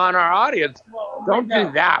shitting on our audience. Don't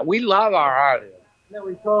do that. We love our audience. No,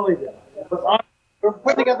 we totally do. But we're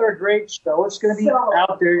putting together a great show. It's going to be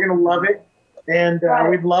out there. You're going to love it. And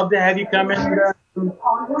we'd love to have you come and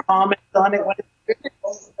comment on it.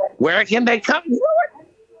 Where can they come?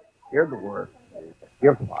 You're the worst.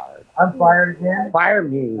 You're fired. I'm fired again. Fire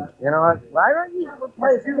me. You know what? Why don't you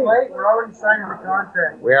replace It's too late. We're already signing the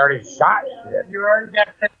contract. We already shot shit. You already got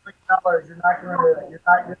 $10 million. You're not going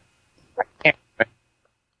to. I can't.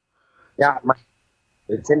 Yeah,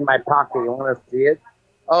 it's in my pocket. You want to see it?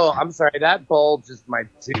 Oh, I'm sorry. That bulge is my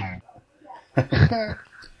tooth.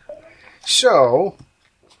 So,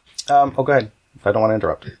 go ahead. I don't want to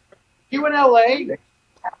interrupt. You in L.A.?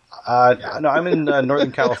 No, I'm in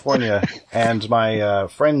Northern California, and my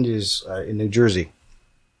friend is in New Jersey.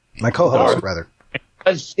 My co-host, rather.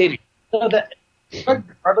 A city. So that,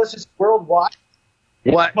 regardless, it's worldwide.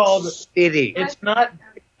 It's What called city? It's not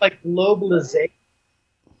like globalization.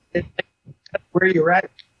 It's like where you're at in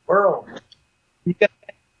the world. You got,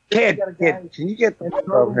 Kid, can you get the fuck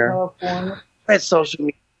over here? California. My social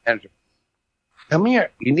media manager. Come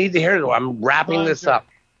here. You need to hear it. I'm wrapping this up.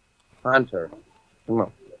 Hunter. Come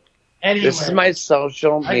on. Anyway, This is my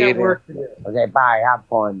social I media. got work to do. Okay, bye. Have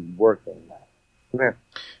fun working. Come here.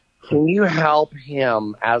 Can you help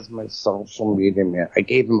him as my social media man? I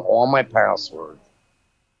gave him all my passwords.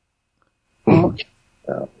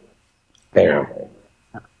 There.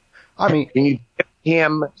 I mean, Can you give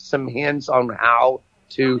him some hints on how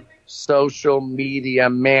to social media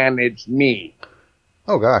manage me?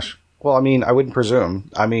 oh gosh. Well, I mean, I wouldn't presume.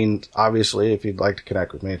 I mean, obviously, if you'd like to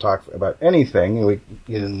connect with me and talk about anything, or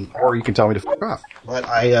you can tell me to fuck off. But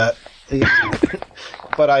I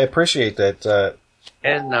appreciate that.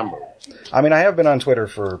 And number. I mean, I have been on Twitter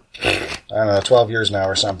for, I don't know, 12 years now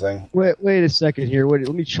or something. Wait a second here. Let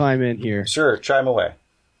me chime in here. Sure, chime away.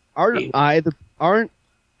 Aren't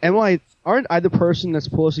Aren't I the person that's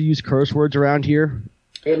supposed to use curse words around here?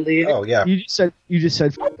 Oh yeah. You just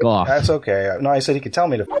said f*** off. That's okay. No, I said he could tell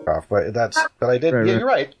me to f*** off, but I did. Right, yeah, you're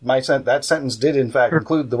right. That sentence did in fact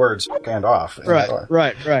include the words f*** and off. Right.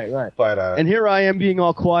 But and here I am being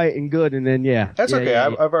all quiet and good, and then that's okay. yeah.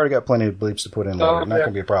 I've already got plenty of bleeps to put in there. Not going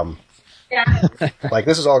to be a problem. Like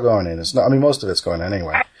this is all going in. It's not. I mean, most of it's going in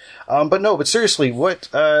anyway. But seriously, what?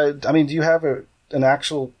 I mean, do you have an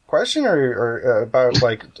actual question or about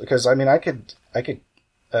like? Because I mean, I could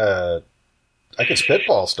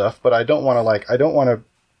spitball stuff, but I don't want to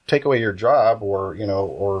take away your job or I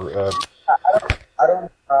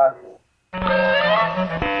don't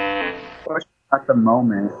at the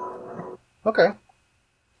moment. Okay.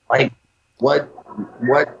 Like what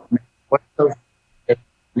social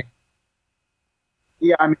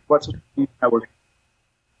Yeah, I mean, what's social media network?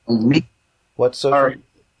 What social?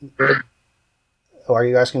 Oh, are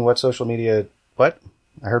you asking what social media? What?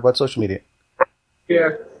 I heard what social media?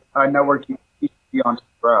 Yeah, network you be on,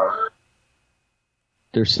 bro.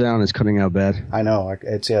 Their sound is cutting out bad. I know.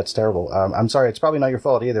 It's terrible. I'm sorry. It's probably not your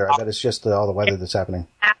fault either. I bet it's just all the weather that's happening.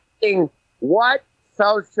 Asking what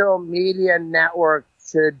social media network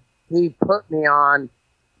should he put me on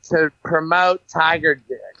to promote Tiger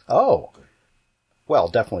Dick? Oh, well,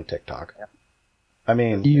 definitely TikTok. Yeah. I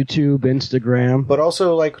mean, YouTube, Instagram, but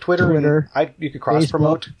also like Twitter. You could cross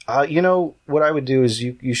promote. What I would do is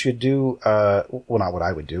you should do. Well, not what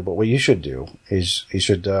I would do, but what you should do is you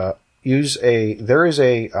should use there is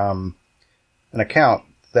an account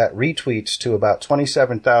that retweets to about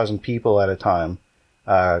 27,000 people at a time,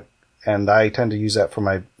 and I tend to use that for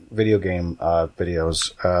my video game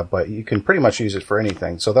videos. But you can pretty much use it for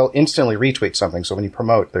anything. So they'll instantly retweet something. So when you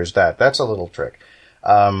promote, there's that. That's a little trick.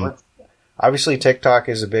 Obviously, TikTok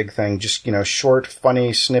is a big thing. Just short,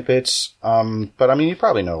 funny snippets. But I mean, you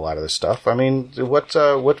probably know a lot of this stuff. I mean, what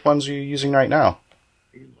ones are you using right now?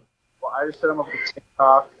 Well, I just set them up with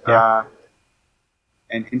TikTok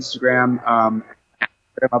and Instagram.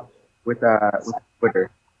 Set them up with Twitter.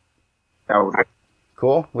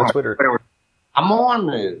 Cool. With Twitter. I'm on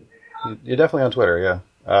it. You're definitely on Twitter,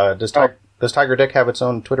 yeah. Does Tiger Dick have its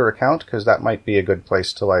own Twitter account? Because that might be a good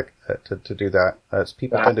place to to do that. As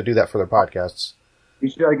people tend to do that for their podcasts. You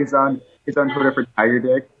should it's on Twitter for Tiger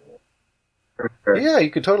Dick. Yeah, you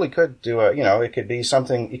could do it could be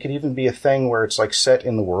something. It could even be a thing where it's like set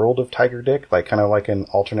in the world of Tiger Dick, like kind of like an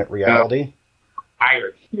alternate reality.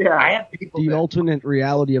 Yeah, I have people. The alternate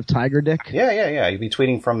reality of Tiger Dick. Yeah. You'd be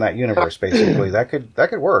tweeting from that universe, basically. that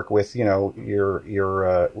could work with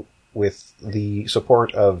your with the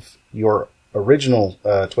support of your original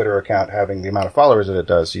Twitter account having the amount of followers that it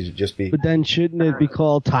does. You'd just be. But then shouldn't it be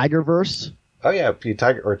called Tigerverse? Oh yeah,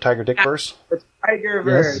 Tiger Dickverse. It's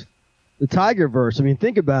Tigerverse. Yes. The Tigerverse. I mean,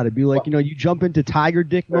 think about it. Be like, you jump into Tiger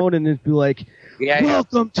Dick mode and it'd be like,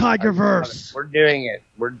 welcome Tigerverse. We're doing it.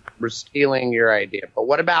 We're stealing your idea. But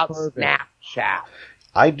what about Snapchat?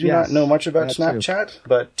 I do not know much about Snapchat,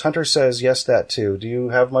 but Hunter says yes, that too. Do you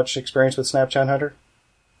have much experience with Snapchat, Hunter?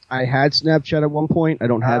 I had Snapchat at one point. I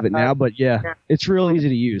don't have it now, but it's real easy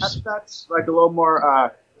to use. That's like a little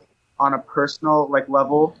more on a personal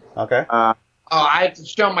level. Okay. I have to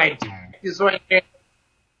show my dick.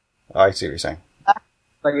 I see what you're saying.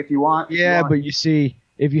 Like if you want. But you see,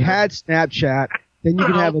 if you had Snapchat, then you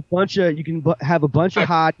can have a bunch of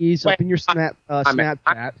hotties up in your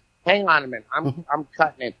Snapchat. Hang on a minute. I'm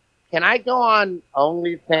cutting it. Can I go on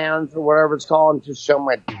OnlyFans or whatever it's called and just show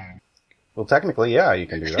my dick? Well, technically, yeah, you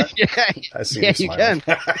can do that. I see you can.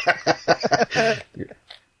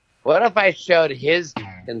 What if I showed his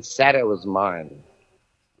and said it was mine?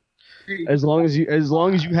 As long as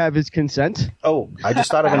you have his consent. Oh, I just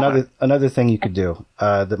thought of another thing you could do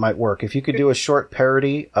that might work. If you could do a short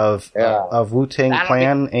parody of Wu-Tang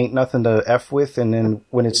Clan, Ain't Nothing to F With, and then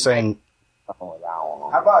when it's saying, how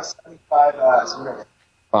about 75?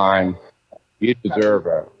 Fine, you deserve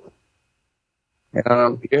it.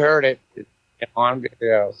 You heard it. It's on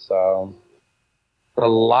video, so it's a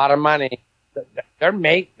lot of money. They are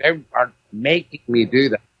making me do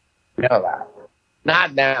that. You know that.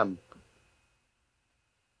 Not them.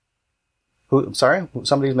 Who? I'm sorry?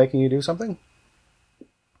 Somebody's making you do something?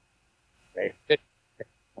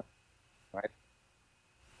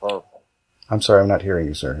 I'm sorry, I'm not hearing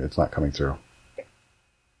you, sir. It's not coming through.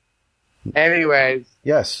 Anyways.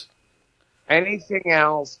 Yes. Anything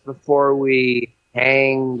else before we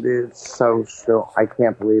hang this social? I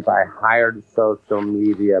can't believe I hired a social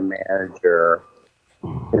media manager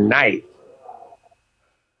tonight.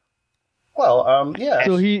 Well, yeah.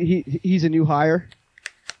 So he's a new hire?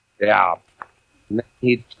 Yeah.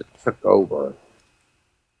 He took over.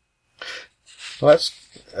 Well, that's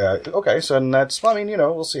okay. So that's. I mean,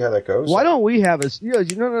 we'll see how that goes. Why don't we have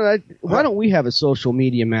why don't we have a social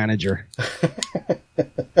media manager?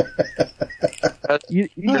 you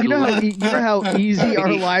know how easy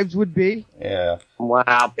our lives would be. Yeah.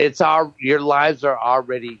 Wow, your lives are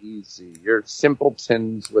already easy. You're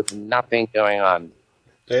simpletons with nothing going on.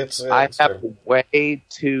 I have way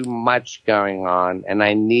too much going on, and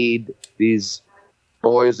I need these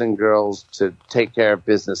boys and girls to take care of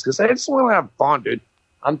business because I just want to have fun, dude.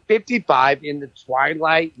 I'm 55 in the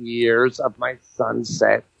twilight years of my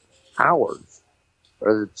sunset hours.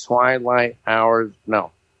 Or the twilight hours,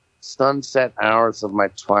 no. Sunset hours of my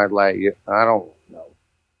twilight year. I don't know.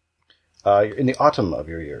 You're in the autumn of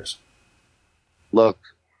your years. Look,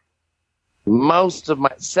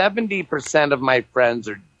 70% of my friends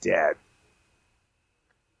are dead.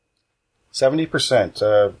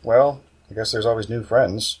 70%. Well, I guess there's always new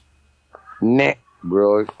friends. Really?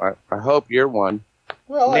 I hope you're one.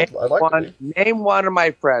 Well, I'd like to be. Name one of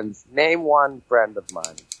my friends. Name one friend of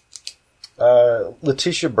mine.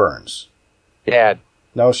 Letitia Burns. Dead.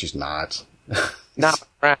 No, she's not. Not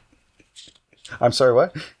my friend. I'm sorry,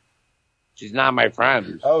 what? She's not my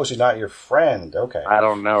friend. Oh, she's not your friend. Okay. I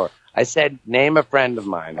don't know her. I said, name a friend of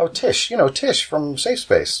mine. Oh, Tish. Tish from Safe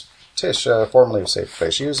Space. Tish, formerly of Safe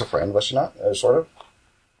Space. She was a friend, was she not? Sort of?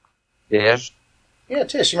 Tish? Yeah,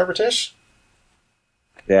 Tish. You remember Tish?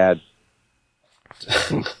 Dad.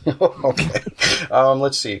 Okay.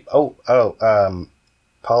 Let's see.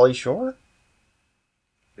 Pauly Shore?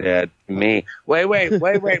 Dad. Me.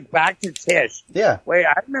 Wait. Back to Tish. Yeah. Wait,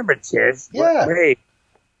 I remember Tish. Yeah. Wait.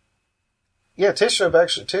 Yeah, Tish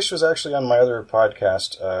was actually on my other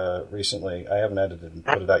podcast recently. I haven't edited and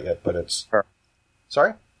put it out yet, but it's... Her.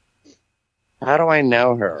 Sorry? How do I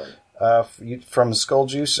know her? From Skull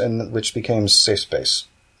Juice, which became Safe Space.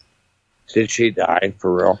 Did she die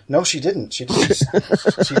for real? No, she didn't. She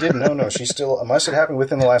didn't. No. She's still. Unless it happened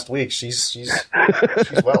within the last week, she's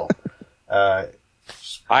well. I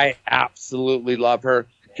absolutely love her.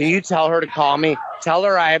 Can you tell her to call me? Tell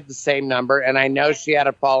her I have the same number, and I know she had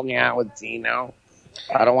a falling out with Dino.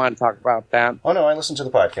 I don't want to talk about that. Oh no, I listened to the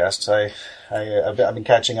podcast. I've been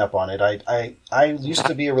catching up on it. I used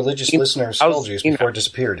to be a religious listener of Skull Juice before it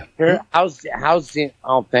disappeared. How's Dino?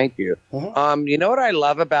 Oh, thank you. Mm-hmm. You know what I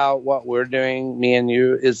love about what we're doing, me and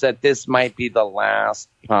you, is that this might be the last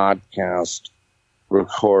podcast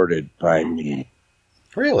recorded by me.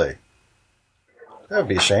 Really? That would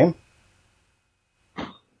be a shame.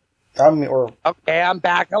 Okay, I'm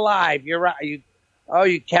back alive. You're right. You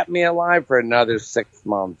kept me alive for another 6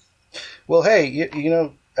 months. Well, hey,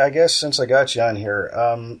 I guess since I got you on here,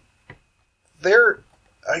 I have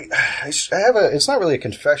it's not really a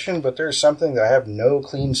confession, but there's something that I have no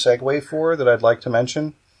clean segue for that I'd like to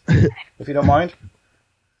mention, if you don't mind.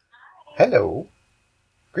 Hello.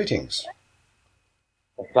 Greetings.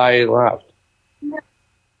 I thought you left.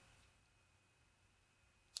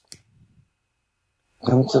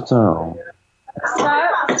 Come sit down.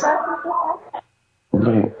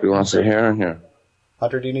 You want to sit here or here?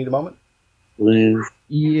 Hunter, do you need a moment? Please.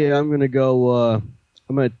 Yeah, I'm gonna go.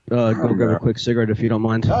 Go grab a quick cigarette if you don't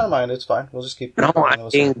mind. No, I don't mind. It's fine. We'll just keep. No, I'm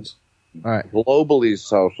being all right. Globally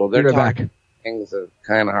social. They're right talking back. Things that are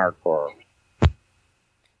kind of hardcore.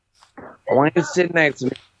 I want you to sit next to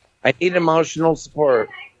me. I need emotional support.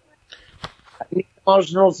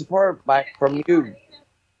 From you,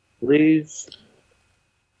 please.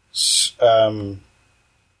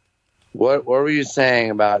 What were you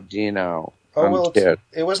saying about Dino?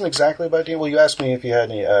 It wasn't exactly about Dino. Well, you asked me if you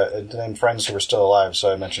had any friends who were still alive,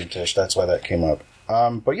 so I mentioned Tish. That's why that came up.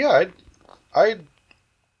 But yeah, I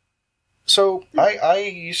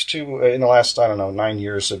used to in the last 9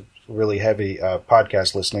 years of really heavy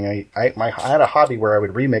podcast listening. I had a hobby where I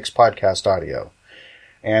would remix podcast audio,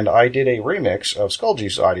 and I did a remix of Skull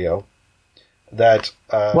Juice audio that.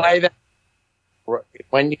 Play that.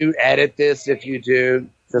 When you edit this, if you do,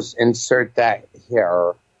 just insert that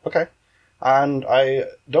here. Okay. And I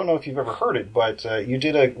don't know if you've ever heard it, but you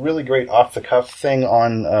did a really great off-the-cuff thing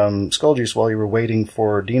on Skull Juice while you were waiting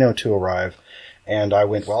for Dino to arrive. And I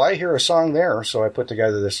went, well, I hear a song there, so I put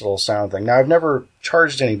together this little sound thing. Now, I've never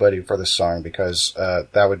charged anybody for this song because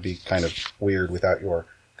that would be kind of weird without your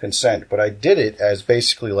consent. But I did it as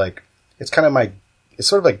basically like, it's sort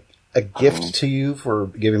of like a gift to you for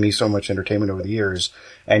giving me so much entertainment over the years.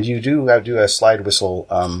 And you do a slide whistle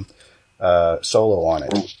solo on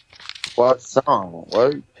it. What song?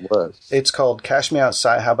 What? It's called Cash Me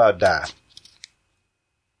Outside, How About Die?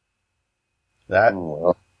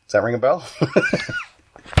 Does that ring a bell?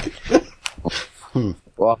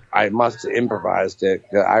 Well, I must have improvised it.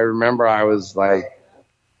 I remember I was like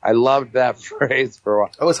I loved that phrase for a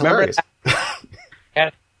while. Oh, it's hilarious.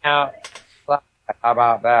 How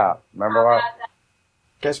about that? Remember what?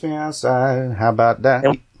 Catch me outside. How about that?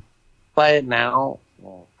 Play it now.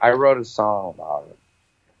 I wrote a song about it.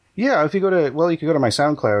 Yeah, if you go to, you could go to my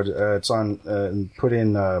SoundCloud. It's on, and put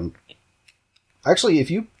in, actually,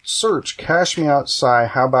 if you search Cash Me Outside,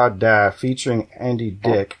 How About That, featuring Andy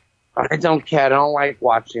Dick. I don't care. I don't like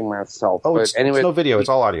watching myself. Oh, it's no video. It's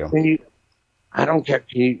all audio. I don't care.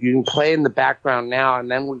 You can play in the background now, and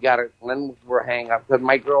then then we're hanging up. Because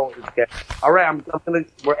my girl is getting, all right,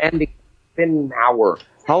 we're ending. It's been an hour.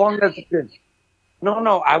 How long has it been?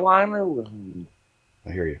 No, I want to.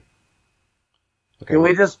 I hear you. Okay. Can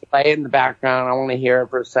we just play in the background? I want to hear it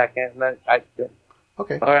for a second. And then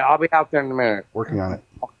okay. All right, I'll be out there in a minute. Working on it.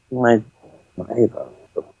 My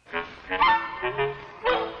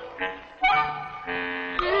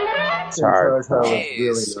Sorry.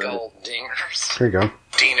 Hey, Skull Dingers. Here you go.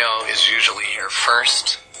 Dino is usually here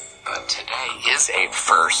first, but today is a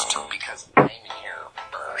first because I'm here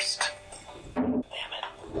first. Damn it.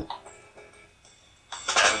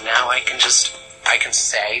 And now I can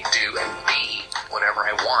say, do, and be whatever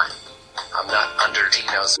I want. I'm not under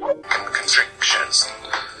Dino's constrictions.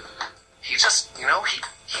 He just, he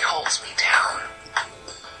holds me down.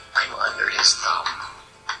 I'm under his thumb.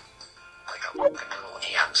 Like a little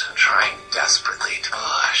ant trying desperately to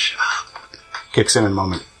push up. Kicks in a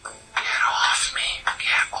moment. Get off me.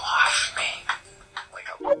 Get off me. Like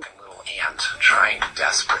a little ant trying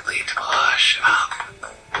desperately to push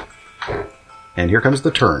up. And here comes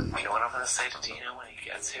the turn. You know what I'm going to say to Dino when he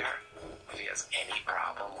gets here? If he has any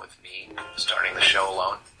problem with me starting the show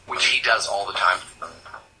alone, which he does all the time,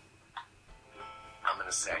 I'm going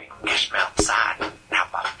to say, Cash me outside. How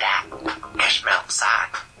about that? Cash me outside.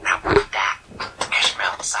 How about that? Cash me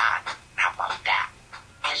outside. How about that?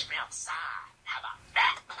 Cash me outside. How about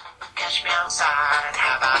that? Cash me outside.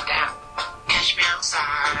 How about that? Cash me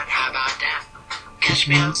outside. How about that? Cash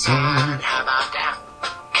me outside. How about that?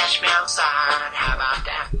 Catch me outside, how about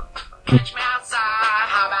that? Catch me outside,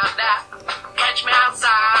 how about that? Catch me outside,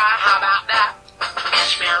 how about that?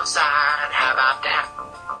 Catch me outside, how about that?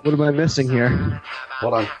 What am I missing here?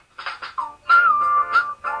 Hold on.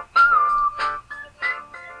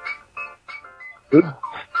 Good.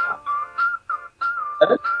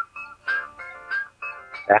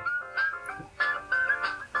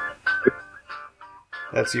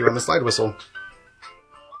 That's you on the slide whistle.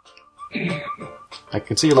 I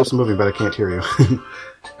can see your lips moving, but I can't hear you.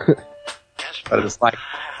 But it's like.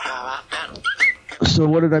 So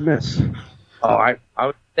what did I miss? Oh, I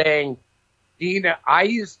was saying, Dina, I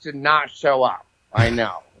used to not show up. I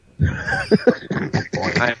know.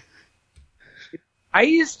 I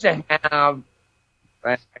used to have.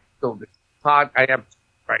 I still do. I have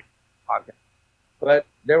podcast, but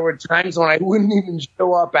there were times when I wouldn't even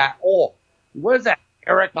show up at all. What is that?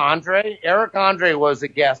 Eric Andre? Eric Andre was a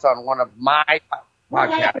guest on one of my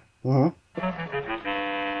podcasts. Mm-hmm.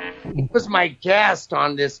 He was my guest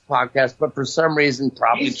on this podcast, but for some reason,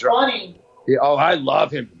 probably He's funny. Yeah, oh, I love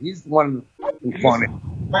him. He's one of the funny,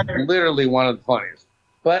 literally one of the funniest.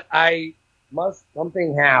 But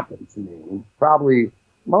something happened to me. Probably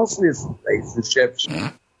mostly it's relationships,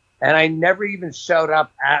 and I never even showed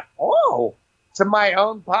up at all to my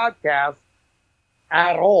own podcast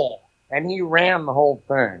at all. And he ran the whole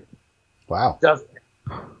thing. Wow. Just,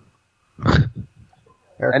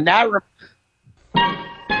 and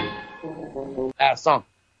that song.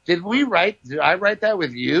 Did I write that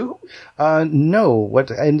with you? No.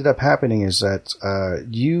 What ended up happening is that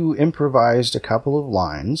you improvised a couple of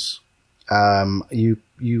lines. You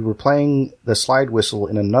were playing the slide whistle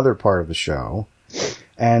in another part of the show,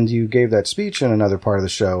 and you gave that speech in another part of the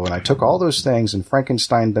show, and I took all those things and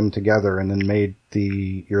Frankensteined them together and then made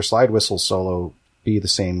your slide whistle solo be the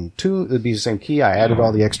same be the same key. I added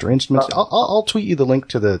all the extra instruments. I'll tweet you the link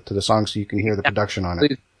to the song so you can hear the production on it.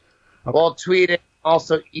 Please. Okay. Well, tweet it.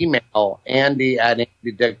 Also email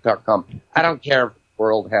Andy@andydick.com. I don't care if the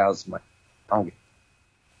world has my phone.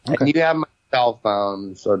 Okay. And you have my cell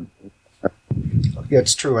phone, so. Yeah,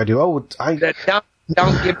 it's true. I do. Oh,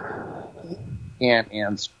 don't give. Can't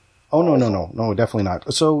answer. Oh, no, definitely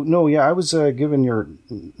not. So, no, yeah, I was given your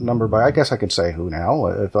number by, I guess I could say who now,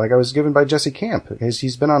 I was given by Jesse Camp, because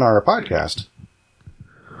he's been on our podcast.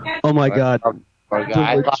 Oh, my God.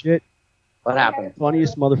 Legit. What happened?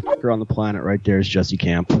 Funniest motherfucker on the planet right there is Jesse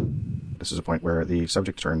Camp. This is a point where the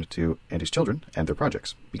subject turned to Andy's children and their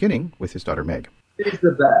projects, beginning with his daughter, Meg. She's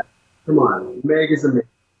the best. Come on. Meg is amazing.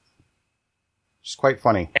 She's quite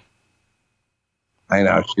funny. I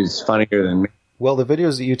know, she's funnier than me. Well, the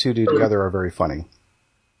videos that you two do together are very funny.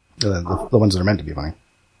 The ones that are meant to be funny.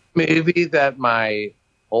 movie that my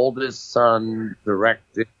oldest son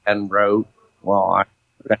directed and wrote. Well, I'm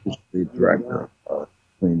eventually director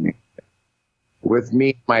with me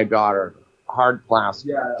and my daughter. Hard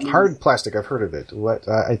Plastic. Hard Plastic. I've heard of it. What?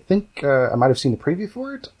 I think I might have seen the preview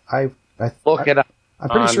for it. Look it up. I'm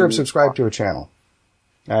pretty sure I've subscribed to a channel.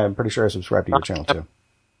 I'm pretty sure I subscribed to your channel too.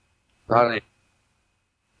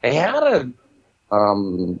 They had a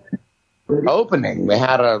opening. They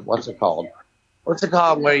had a what's it called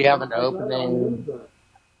where you have an opening?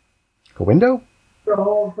 A window? The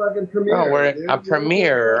whole fucking premiere. No, we're a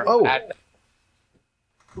premiere. Oh.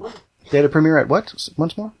 They had a premiere at what?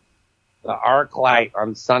 Once more? The ArcLight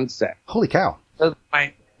on Sunset. Holy cow. Because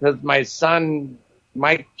my son,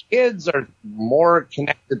 my kids are more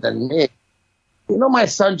connected than me. You know, my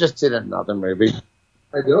son just did another movie.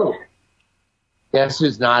 I do. Guess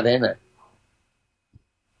who's not in it?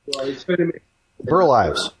 Well, he's fitting me. Burl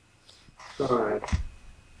Ives. Sorry.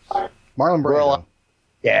 Marlon Brando.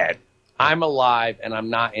 Dead. I'm alive, and I'm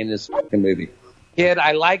not in this fucking movie. Kid,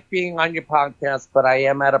 I like being on your podcast, but I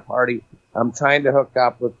am at a party. I'm trying to hook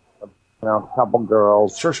up with a couple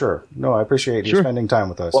girls. Sure. No, I appreciate you spending time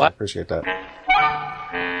with us. What? I appreciate that.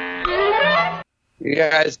 You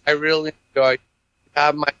guys, I really enjoy. I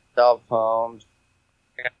have my cell phone.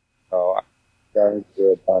 So I'm going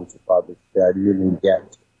through a bunch of other shit I didn't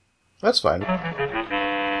get to. That's fine.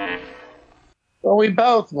 Well, we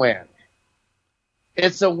both win.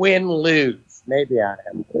 It's a win-lose. Maybe I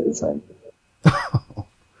am losing.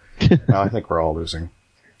 No, I think we're all losing.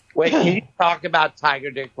 Wait, can you talk about Tiger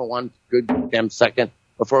Dick for one good damn second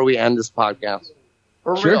before we end this podcast?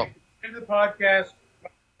 For real. End the podcast.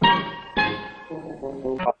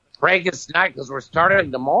 Break it tonight because we're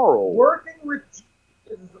starting tomorrow. Working with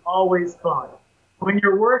is always fun. When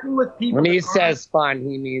you're working with people... When he says fun,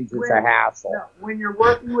 he means it's a hassle. No, when you're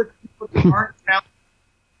working with people that aren't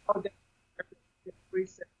talented...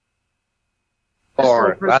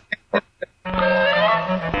 Or...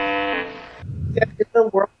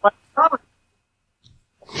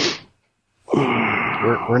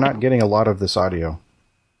 We're not getting a lot of this audio.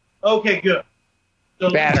 Okay, good.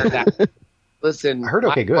 So, better that. Listen, I heard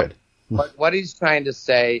okay, good. What he's trying to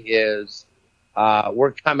say is,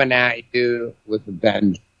 we're coming at you with a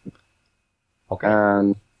vengeance.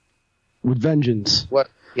 Okay. With vengeance. What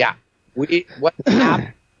happened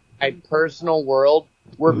in my personal world,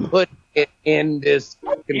 we're putting it in this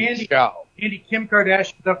fucking show. Andy, Kim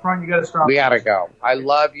Kardashian's up front. You got to stop. We gotta go. I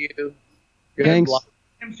love you. Good Thanks. luck.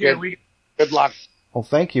 Kim's here. Good luck. Well,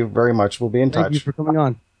 thank you very much. We'll be in touch. Thank you for coming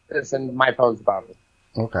on. Listen, my phone's about it.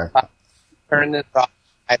 Okay. Turn this off.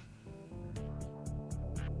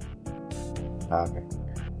 Okay.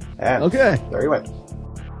 And okay. There you went.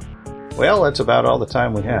 Well, that's about all the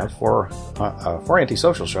time we have for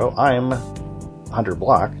Antisocial Show. I'm Hunter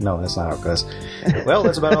Block. No, that's not how it goes. Well,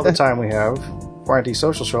 that's about all the time we have for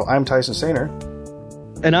Antisocial Show. I'm Tyson Sainer.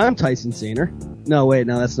 And I'm Tyson Sainer. No, wait,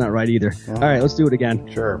 no, that's not right either. Yeah. All right, let's do it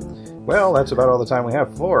again. Sure. Well, that's about all the time we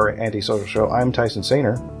have for Antisocial Show. I'm Tyson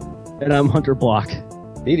Sainer. And I'm Hunter Block.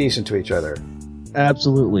 Be decent to each other.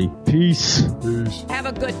 Absolutely. Peace. Peace. Have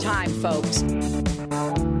a good time, folks.